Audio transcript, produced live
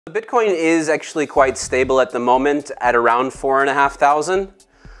Bitcoin is actually quite stable at the moment at around 4,500.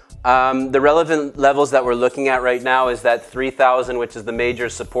 The relevant levels that we're looking at right now is that 3,000, which is the major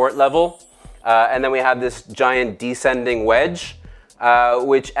support level. And then we have this giant descending wedge,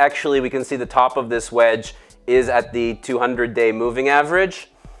 which actually we can see the top of this wedge is at the 200-day moving average.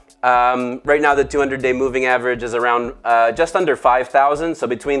 Right now the 200-day moving average is around just under 5,000, so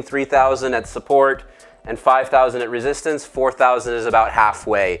between 3,000 at support and 5,000 at resistance. 4,000 is about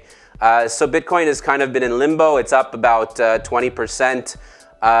halfway. So Bitcoin has kind of been in limbo. It's up about 20%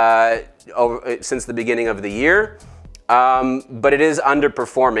 since the beginning of the year, but it is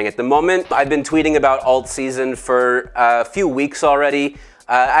underperforming at the moment. I've been tweeting about alt season for a few weeks already.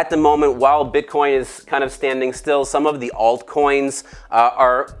 At the moment, while Bitcoin is kind of standing still, some of the altcoins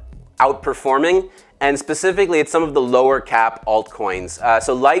are outperforming, and specifically it's some of the lower cap altcoins.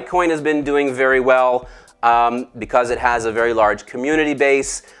 So Litecoin has been doing very well because it has a very large community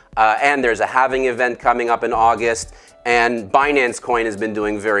base, and there's a halving event coming up in August, and Binance coin has been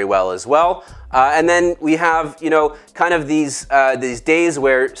doing very well as well. And then we have, kind of these days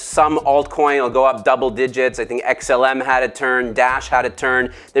where some altcoin will go up double digits. I think XLM had a turn, Dash had a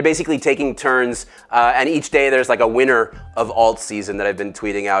turn. They're basically taking turns, and each day there's like a winner of alt season that I've been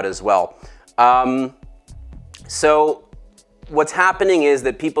tweeting out as well. So what's happening is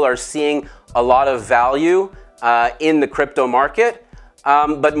that people are seeing a lot of value in the crypto market,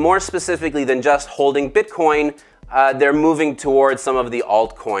 but more specifically than just holding Bitcoin, they're moving towards some of the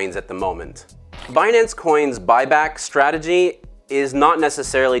altcoins at the moment. Binance Coin's buyback strategy is not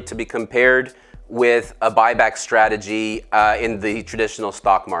necessarily to be compared with a buyback strategy in the traditional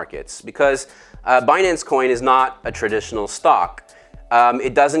stock markets, because Binance Coin is not a traditional stock.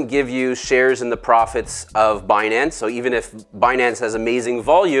 It doesn't give you shares in the profits of Binance, so even if Binance has amazing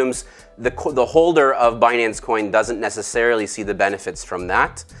volumes, the holder of Binance Coin doesn't necessarily see the benefits from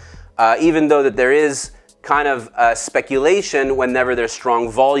that, even though that there is kind of speculation whenever there's strong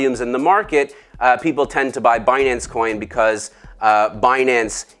volumes in the market. People tend to buy Binance Coin because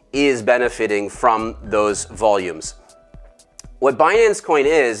Binance is benefiting from those volumes. What Binance Coin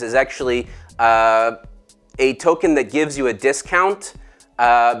is actually a token that gives you a discount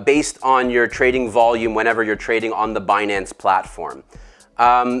based on your trading volume whenever you're trading on the Binance platform.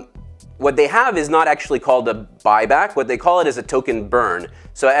 What they have is not actually called a buyback. What they call it is a token burn.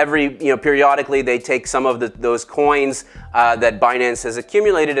 So periodically they take some of those coins that Binance has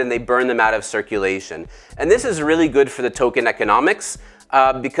accumulated and they burn them out of circulation. And this is really good for the token economics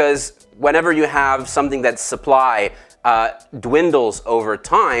because whenever you have something that's supply dwindles over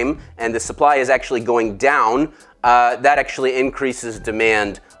time and the supply is actually going down, that actually increases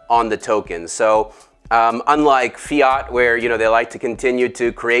demand on the token. So unlike fiat, where they like to continue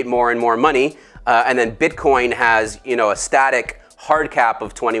to create more and more money, and then Bitcoin has a static hard cap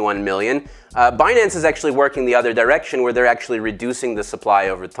of 21 million, Binance is actually working the other direction, where they're actually reducing the supply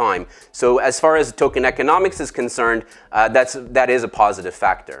over time. So as far as token economics is concerned, that is a positive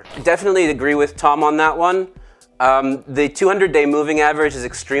factor. Definitely agree with Tom on that one. The 200-day moving average is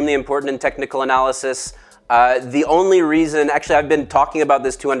extremely important in technical analysis. The only reason, actually I've been talking about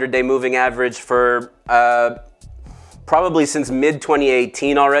this 200-day moving average for probably since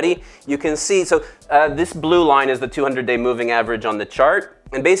mid-2018 already. You can see, so this blue line is the 200-day moving average on the chart.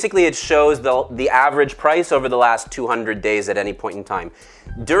 And basically it shows the average price over the last 200 days at any point in time.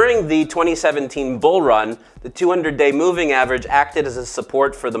 During the 2017 bull run, the 200-day moving average acted as a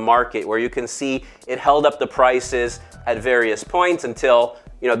support for the market, where you can see it held up the prices at various points until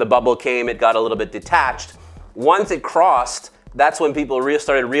the bubble came, it got a little bit detached. Once it crossed, that's when people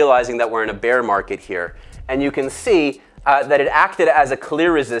started realizing that we're in a bear market here. And you can see that it acted as a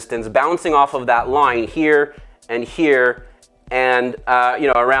clear resistance, bouncing off of that line here and here. And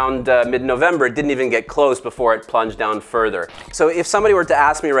around mid-November, it didn't even get close before it plunged down further. So if somebody were to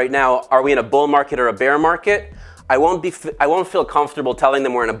ask me right now, are we in a bull market or a bear market? I won't feel comfortable telling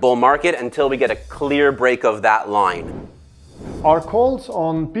them we're in a bull market until we get a clear break of that line. Our calls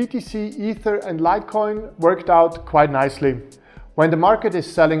on BTC, Ether and Litecoin worked out quite nicely. When the market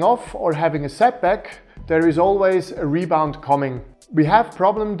is selling off or having a setback, there is always a rebound coming. We have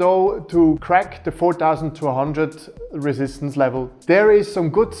problem though to crack the 4,200 resistance level. There is some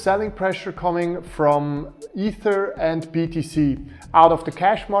good selling pressure coming from Ether and BTC out of the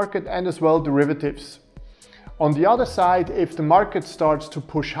cash market and as well derivatives. On the other side, if the market starts to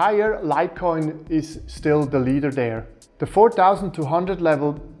push higher, Litecoin is still the leader there. The 4,200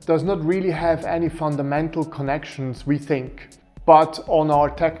 level does not really have any fundamental connections, we think. But on our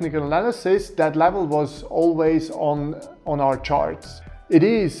technical analysis, that level was always on our charts. It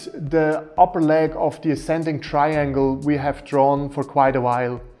is the upper leg of the ascending triangle we have drawn for quite a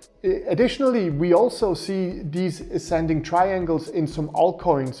while. Additionally, we also see these ascending triangles in some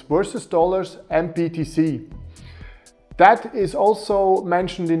altcoins versus dollars and BTC. That is also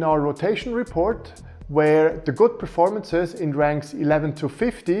mentioned in our rotation report, where the good performances in ranks 11 to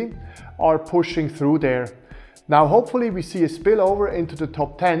 50 are pushing through there. Now, hopefully we see a spillover into the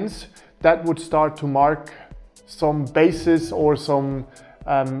top 10s that would start to mark some bases or some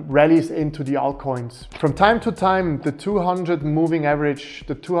rallies into the altcoins. From time to time, the 200 moving average,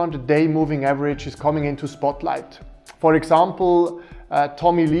 the 200-day moving average is coming into spotlight. For example,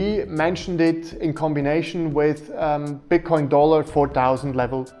 Tommy Lee mentioned it in combination with Bitcoin dollar 4,000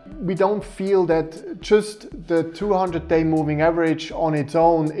 level. We don't feel that just the 200-day moving average on its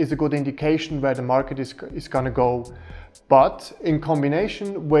own is a good indication where the market is going to go. But in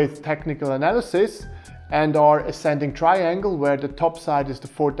combination with technical analysis and our ascending triangle, where the top side is the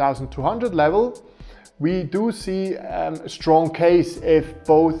 4,200 level, we do see a strong case if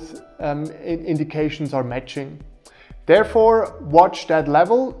both indications are matching. Therefore, watch that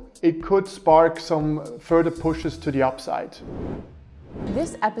level. It could spark some further pushes to the upside.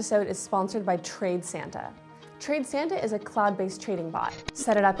 This episode is sponsored by Trade Santa. Trade Santa is a cloud-based trading bot.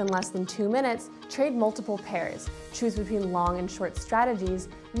 Set it up in less than 2 minutes, trade multiple pairs, choose between long and short strategies,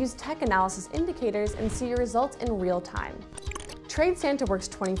 use tech analysis indicators, and see your results in real time. Trade Santa works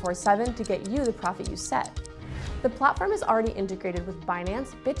 24/7 to get you the profit you set. The platform is already integrated with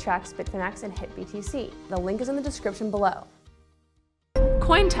Binance, Bittrex, Bitfinex, and HitBTC. The link is in the description below.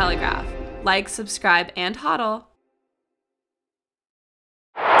 Cointelegraph. Like, subscribe, and hodl.